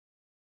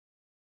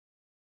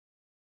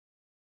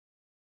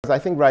I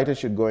think writers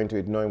should go into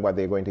it knowing what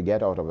they're going to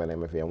get out of an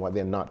MFA and what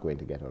they're not going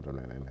to get out of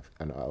an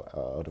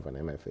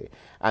MFA.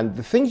 And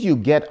the things you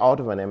get out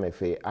of an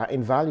MFA are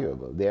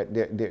invaluable.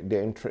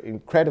 They're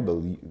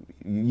incredible,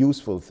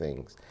 useful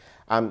things.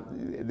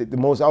 The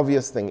most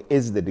obvious thing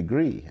is the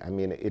degree. I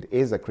mean, it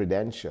is a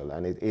credential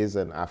and it is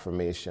an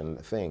affirmation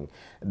thing.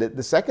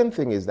 The second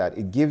thing is that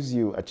it gives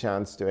you a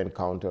chance to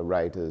encounter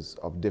writers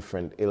of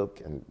different ilk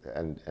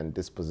and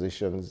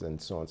dispositions and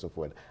so on and so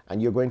forth.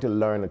 And you're going to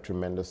learn a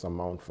tremendous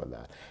amount for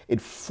that. It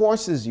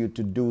forces you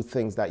to do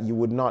things that you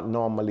would not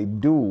normally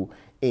do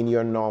in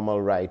your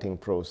normal writing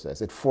process.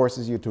 It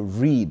forces you to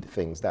read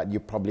things that you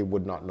probably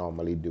would not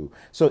normally do.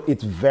 So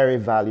it's very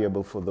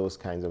valuable for those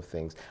kinds of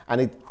things.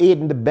 And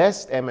in the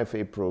best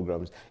MFA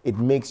programs, it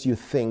makes you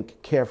think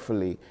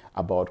carefully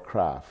about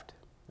craft,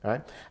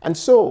 right? And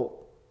so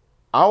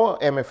our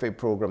MFA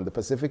program, the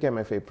Pacific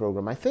MFA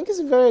program, I think is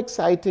a very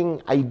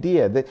exciting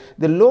idea.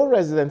 The low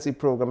residency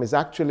program is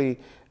actually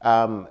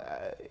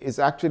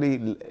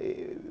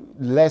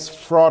less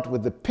fraught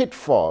with the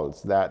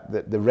pitfalls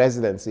that the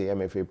residency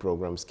MFA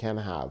programs can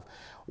have.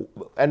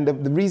 And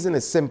the reason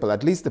is simple,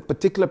 at least the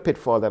particular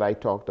pitfall that I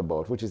talked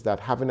about, which is that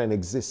having an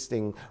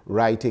existing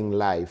writing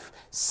life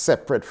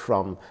separate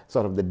from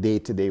sort of the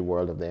day-to-day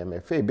world of the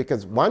MFA.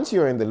 Because once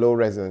you're in the low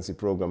residency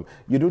program,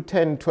 you do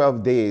 10,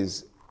 12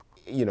 days,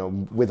 you know,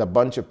 with a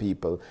bunch of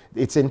people.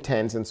 It's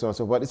intense and so on and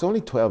so forth. It's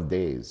only 12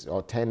 days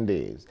or 10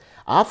 days.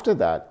 After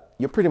that,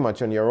 you're pretty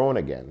much on your own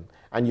again,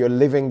 and you're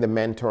living the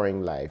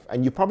mentoring life.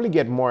 And you probably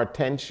get more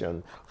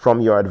attention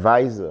from your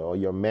advisor or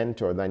your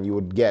mentor than you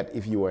would get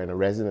if you were in a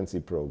residency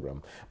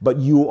program. But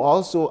you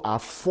also are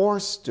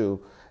forced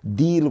to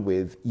deal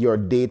with your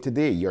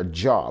day-to-day, your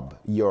job,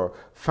 your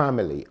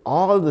family,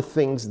 all the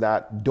things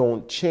that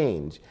don't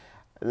change.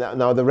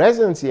 Now, the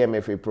residency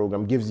MFA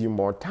program gives you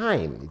more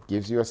time. It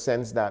gives you a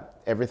sense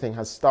that everything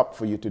has stopped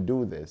for you to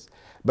do this.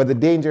 But the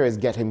danger is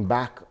getting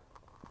back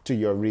to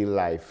your real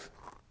life,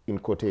 in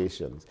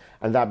quotations,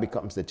 and that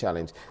becomes the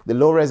challenge. The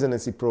low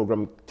residency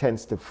program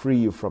tends to free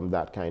you from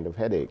that kind of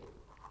headache.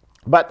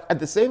 But at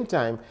the same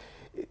time,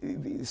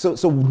 so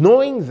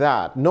knowing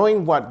that,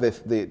 knowing what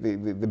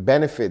the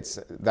benefits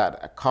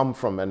that come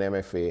from an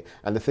MFA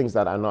and the things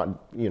that are not,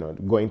 you know,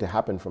 going to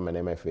happen from an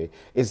MFA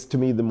is, to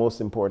me, the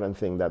most important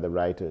thing that the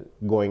writer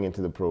going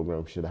into the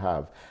program should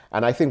have.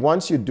 And I think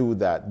once you do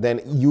that, then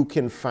you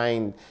can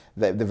find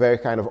the very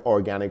kind of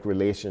organic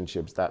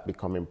relationships that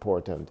become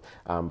important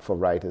for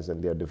writers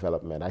and their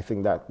development. I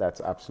think that that's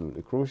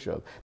absolutely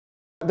crucial.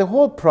 The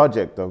whole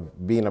project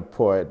of being a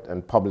poet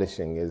and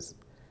publishing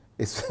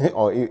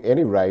or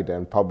any writer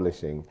and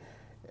publishing,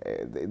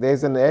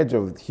 there's an edge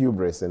of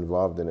hubris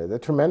involved in it, a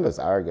tremendous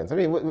arrogance. I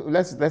mean,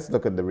 let's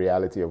look at the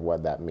reality of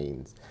what that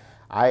means.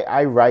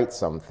 I write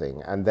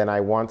something, and then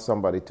I want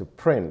somebody to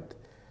print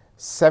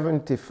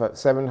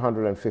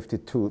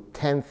 752,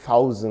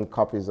 10,000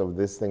 copies of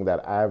this thing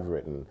that I've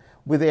written,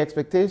 with the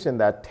expectation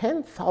that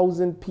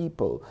 10,000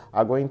 people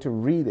are going to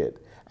read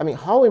it. I mean,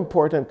 how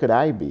important could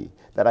I be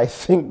that I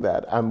think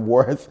that I'm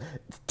worth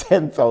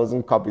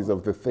 10,000 copies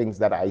of the things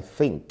that I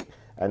think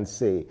and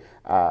say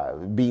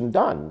being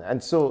done?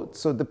 And so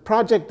the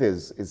project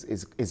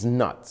is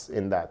nuts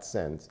in that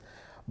sense.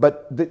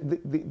 But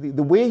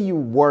the way you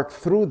work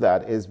through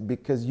that is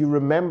because you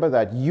remember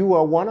that you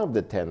are one of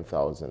the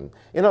 10,000.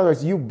 In other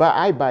words,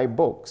 I buy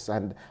books,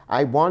 and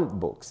I want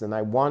books, and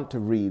I want to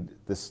read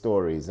the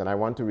stories, and I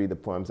want to read the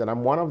poems, and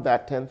I'm one of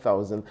that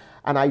 10,000,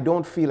 and I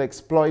don't feel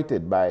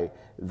exploited by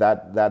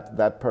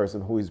that person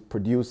who is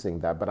producing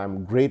that, but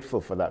I'm grateful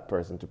for that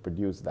person to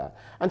produce that.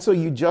 And so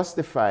you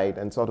justify it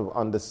and sort of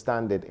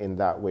understand it in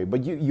that way.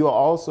 But you're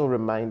also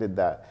reminded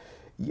that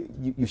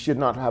you should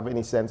not have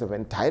any sense of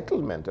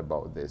entitlement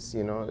about this.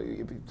 You know,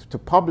 to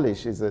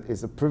publish is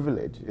a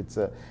privilege. It's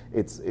a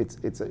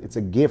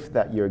gift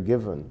that you're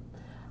given.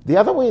 The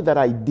other way that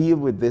I deal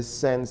with this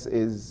sense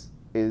is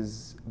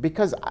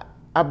because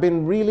I've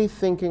been really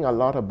thinking a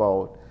lot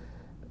about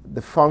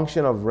the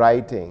function of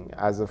writing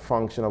as a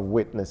function of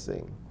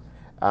witnessing.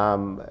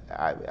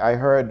 I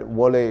heard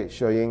Wole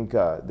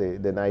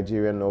Soyinka, the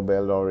Nigerian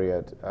Nobel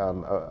laureate,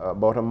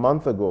 about a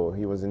month ago.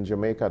 He was in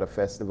Jamaica at a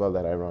festival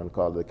that I run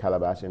called the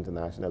Calabash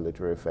International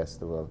Literary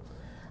Festival.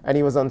 And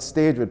he was on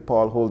stage with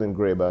Paul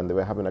Holden-Graeber, and they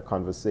were having a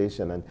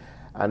conversation.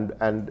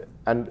 And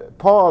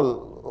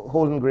Paul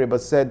Holden-Graeber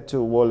said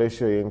to Wole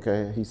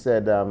Soyinka, he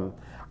said,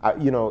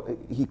 you know,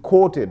 he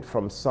quoted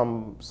from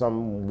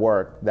some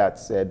work that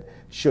said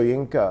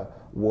Soyinka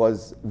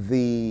was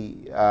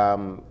the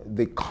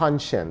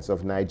conscience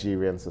of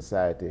Nigerian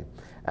society.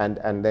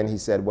 And then he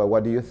said, well,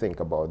 what do you think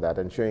about that?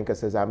 And Soyinka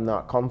says, I'm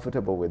not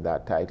comfortable with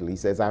that title. He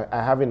says, I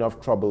have enough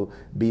trouble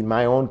being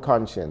my own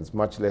conscience,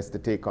 much less to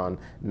take on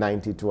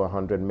 90 to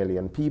 100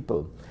 million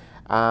people.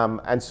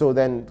 And so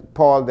then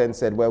Paul then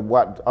said, well,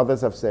 what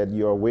others have said,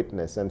 you're a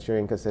witness. And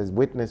Soyinka says,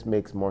 witness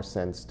makes more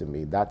sense to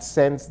me. That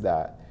sense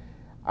that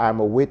I'm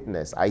a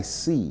witness, I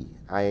see,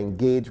 I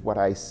engage what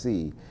I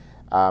see.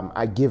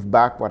 I give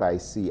back what I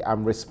see.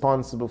 I'm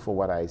responsible for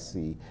what I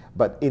see.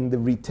 But in the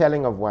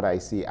retelling of what I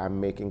see, I'm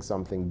making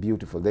something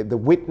beautiful. The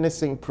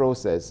witnessing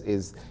process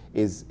is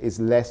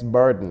less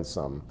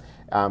burdensome,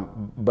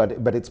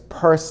 but it's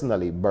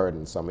personally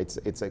burdensome.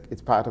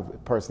 It's part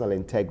of personal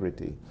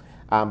integrity.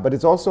 But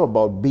it's also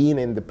about being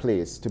in the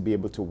place to be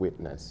able to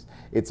witness.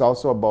 It's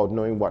also about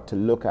knowing what to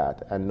look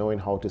at and knowing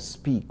how to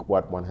speak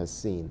what one has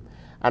seen.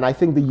 And I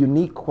think the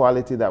unique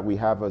quality that we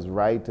have as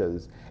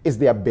writers is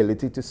the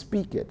ability to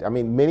speak it. I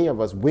mean, many of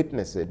us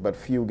witness it, but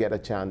few get a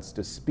chance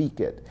to speak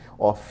it,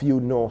 or few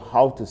know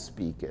how to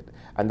speak it.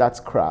 And that's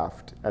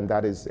craft, and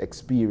that is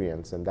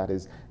experience, and that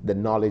is the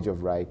knowledge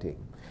of writing.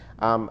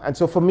 And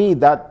so for me,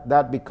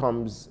 that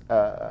becomes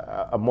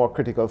a more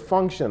critical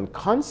function.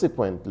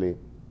 Consequently,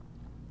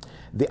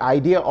 the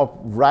idea of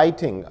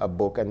writing a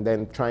book and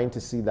then trying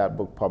to see that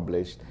book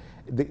published,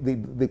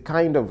 the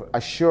kind of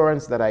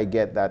assurance that I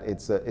get that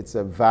it's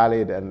a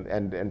valid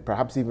and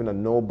perhaps even a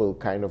noble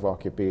kind of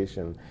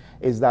occupation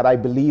is that I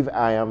believe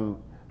I am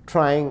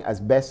trying as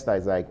best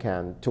as I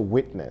can to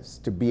witness,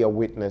 to be a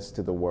witness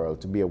to the world,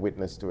 to be a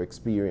witness to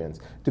experience,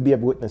 to be a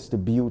witness to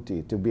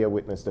beauty, to be a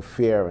witness to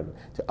fear and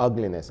to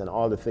ugliness and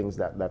all the things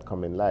that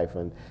come in life.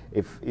 And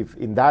if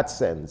in that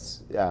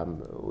sense,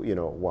 you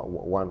know,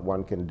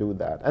 one can do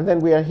that. And then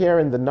we are here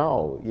in the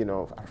now. You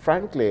know,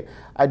 frankly,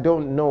 I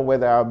don't know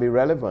whether I'll be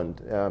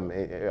relevant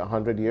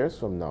 100 years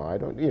from now. I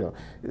don't, you know,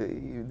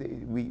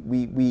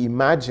 we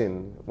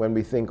imagine when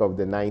we think of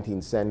the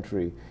 19th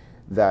century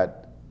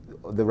that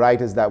the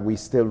writers that we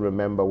still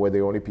remember were the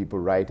only people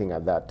writing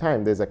at that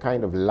time. There's a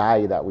kind of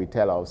lie that we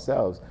tell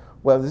ourselves.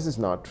 Well, this is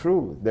not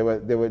true. There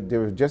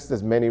were just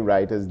as many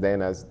writers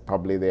then as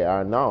probably there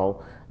are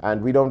now,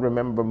 and we don't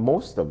remember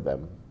most of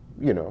them.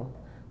 You know,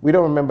 we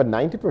don't remember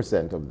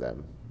 90% of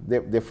them.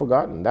 They're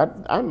forgotten.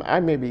 I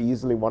may be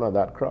easily one of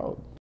that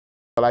crowd.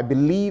 Well, I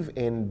believe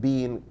in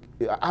being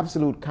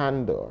absolute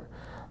candor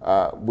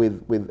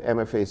with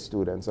MFA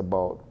students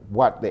about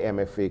what the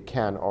MFA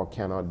can or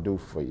cannot do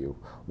for you,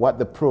 what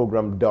the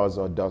program does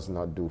or does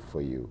not do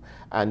for you,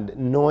 and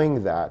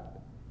knowing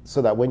that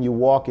so that when you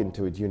walk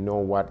into it, you know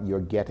what you're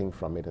getting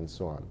from it and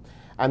so on.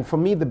 And for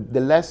me, the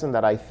lesson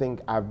that I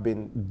think I've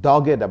been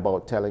dogged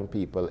about telling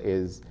people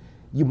is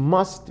you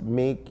must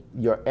make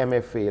your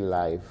MFA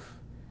life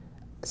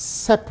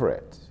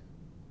separate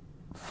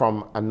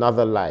from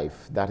another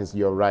life that is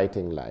your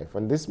writing life.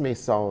 And this may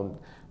sound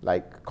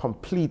like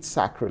complete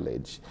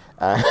sacrilege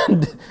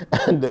and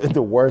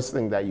the worst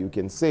thing that you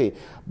can say.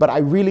 But I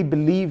really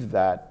believe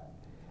that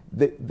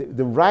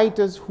the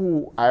writers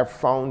who are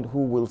found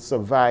who will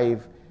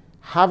survive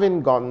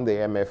having gotten the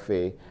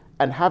MFA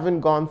and having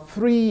gone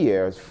 3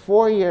 years,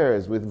 4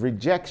 years with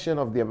rejection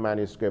of their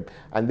manuscript,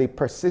 and they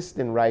persist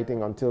in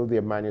writing until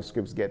their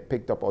manuscripts get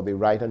picked up, or they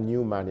write a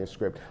new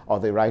manuscript, or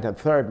they write a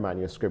third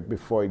manuscript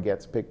before it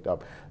gets picked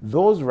up.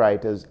 Those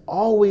writers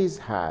always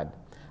had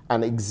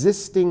an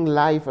existing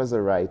life as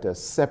a writer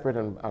separate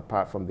and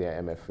apart from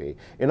their MFA.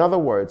 In other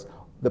words,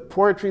 the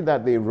poetry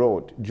that they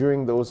wrote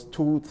during those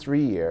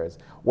 2-3 years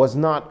was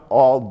not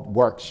all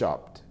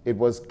workshopped. It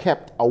was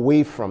kept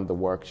away from the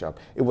workshop.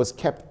 It was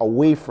kept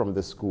away from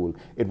the school.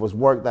 It was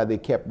work that they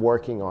kept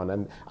working on.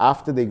 And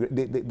after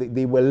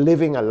they were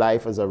living a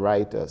life as a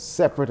writer,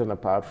 separate and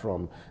apart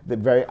from the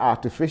very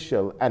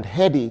artificial and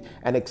heady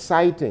and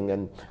exciting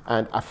and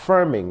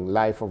affirming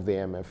life of the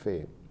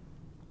MFA.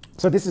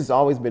 So this has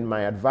always been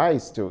my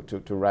advice to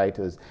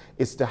writers,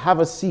 is to have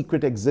a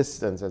secret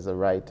existence as a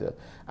writer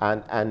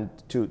and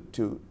to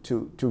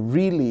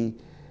really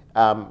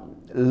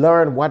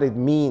learn what it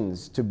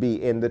means to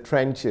be in the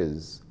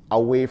trenches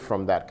away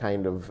from that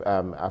kind of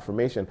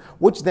affirmation,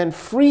 which then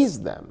frees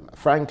them,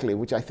 frankly,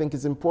 which I think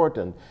is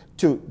important,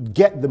 to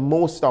get the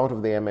most out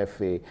of the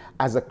MFA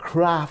as a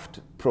craft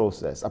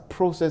process, a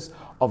process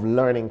of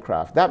learning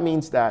craft. That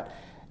means that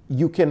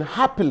you can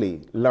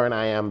happily learn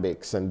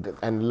iambics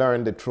and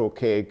learn the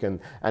trochaic and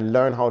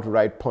learn how to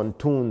write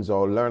pontoons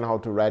or learn how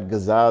to write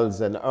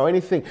ghazals or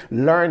anything.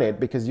 Learn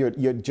it because you're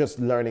just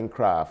learning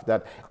craft.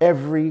 That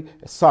every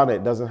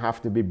sonnet doesn't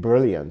have to be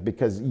brilliant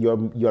because you're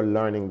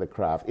learning the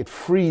craft. It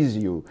frees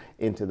you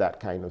into that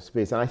kind of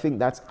space. And I think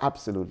that's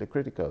absolutely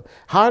critical.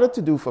 Harder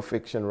to do for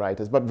fiction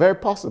writers, but very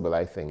possible,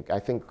 I think. I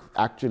think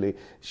actually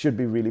should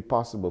be really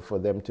possible for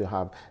them to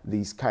have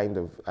these kind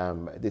of,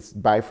 this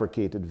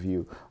bifurcated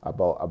view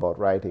about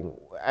writing.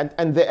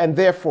 And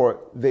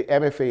therefore, the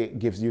MFA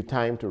gives you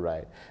time to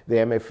write. The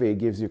MFA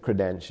gives you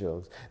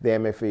credentials. The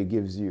MFA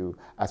gives you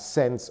a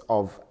sense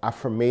of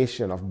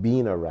affirmation of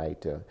being a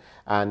writer.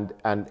 And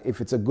if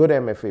it's a good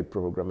MFA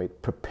program,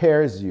 it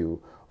prepares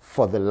you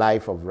for the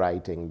life of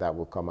writing that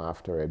will come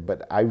after it.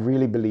 But I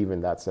really believe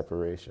in that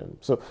separation.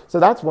 So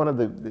that's one of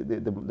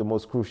the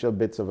most crucial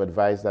bits of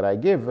advice that I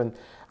give.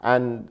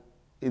 And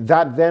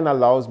that then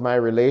allows my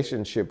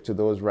relationship to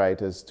those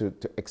writers to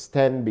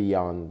extend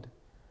beyond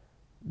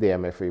the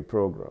MFA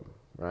program,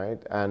 right?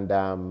 And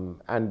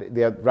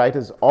there are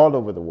writers all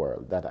over the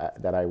world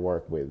that I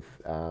work with.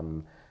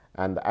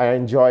 And I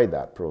enjoy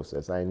that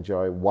process. I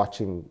enjoy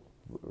watching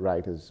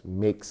writers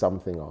make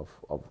something of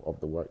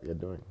the work they're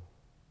doing.